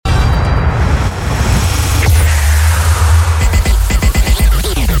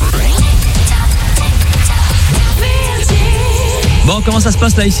Bon, comment ça se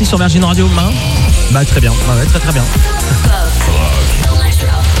passe là ici sur Virgin Radio? Bah très bien, ouais, très bien.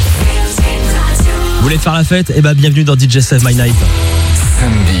 Vous voulez faire la fête? Eh bah bienvenue dans DJ Save My Night.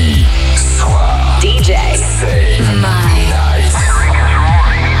 Samedi soir. DJ Save My Night.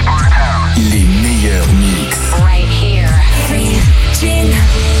 Les meilleurs mix. Right here. Jeanne.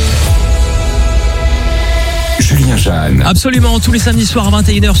 Julien, Jeanne. Absolument, tous les samedis soirs à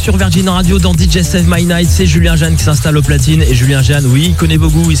 21h sur Virgin Radio dans DJ Save My Night. C'est Julien, Jeanne qui s'installe aux platines. Et Julien, Jeanne, oui, il connaît vos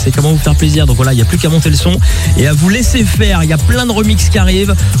goûts, il sait comment vous faire plaisir. Donc voilà, il n'y a plus qu'à monter le son et à vous laisser faire. Il y a plein de remixes qui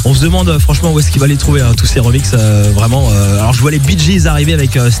arrivent. On se demande franchement où est-ce qu'il va les trouver, tous ces remixes. Vraiment. Alors je vois les Bee Gees arriver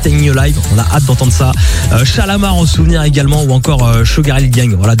avec Staying Alive. On a hâte d'entendre ça. Chalamar en souvenir également. Ou encore Sugar Hill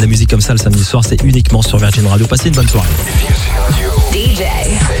Gang. Voilà, de la musique comme ça le samedi soir. C'est uniquement sur Virgin Radio. Passez une bonne soirée. DJ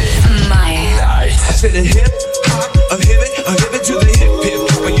Save My Night.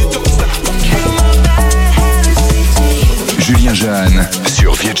 Julien, Jeanne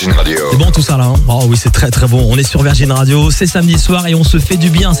sur Virgin Radio. C'est bon tout ça là, hein? Oh oui, c'est très bon. On est sur Virgin Radio, c'est samedi soir et on se fait du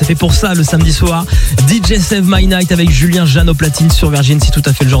bien. C'est fait pour ça le samedi soir. DJ Save My Night avec Julien, Jeanne au platine sur Virgin. C'est tout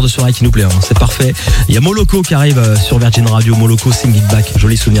à fait le genre de soirée qui nous plaît, hein. C'est parfait. Il y a Moloko qui arrive sur Virgin Radio. Moloko, Sing It Back.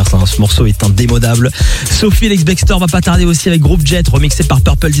 Joli souvenir ça, hein. Ce morceau est indémodable. Sophie Lex Baxter va pas tarder aussi avec Group Jet, remixé par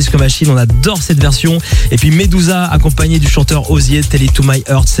Purple Disco Machine. On adore cette version. Et puis Medusa accompagné du chanteur Osier, Tell It To My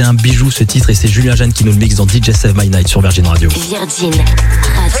Heart. C'est un bijou ce titre et c'est Julien, Jeanne qui nous le mixe dans DJ Save My Night sur Virgin Radio. Virgin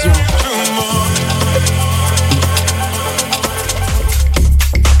Radio.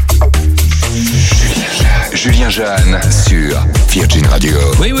 Julien, Jeanne sur Virgin Radio.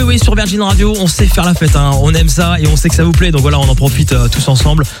 Oui, sur Virgin Radio, on sait faire la fête, hein. On aime ça et on sait que ça vous plaît. Donc voilà, on en profite tous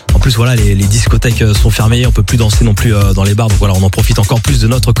ensemble. En plus, voilà, les discothèques sont fermées, on peut plus danser non plus dans les bars. Donc voilà, on en profite encore plus de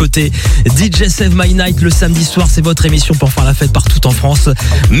notre côté. DJ Save My Night le samedi soir, c'est votre émission pour faire la fête partout en France.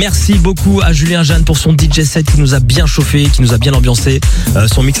 Merci beaucoup à Julien, Jeanne pour son DJ set qui nous a bien chauffé, qui nous a bien ambiancé.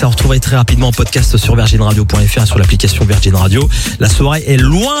 Son mix à retrouver très rapidement en podcast sur virginradio.fr, sur l'application Virgin Radio. La soirée est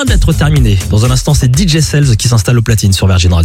loin d'être terminée. Dans un instant, c'est DJ Sales qui s'installe aux platines sur Virgin Radio.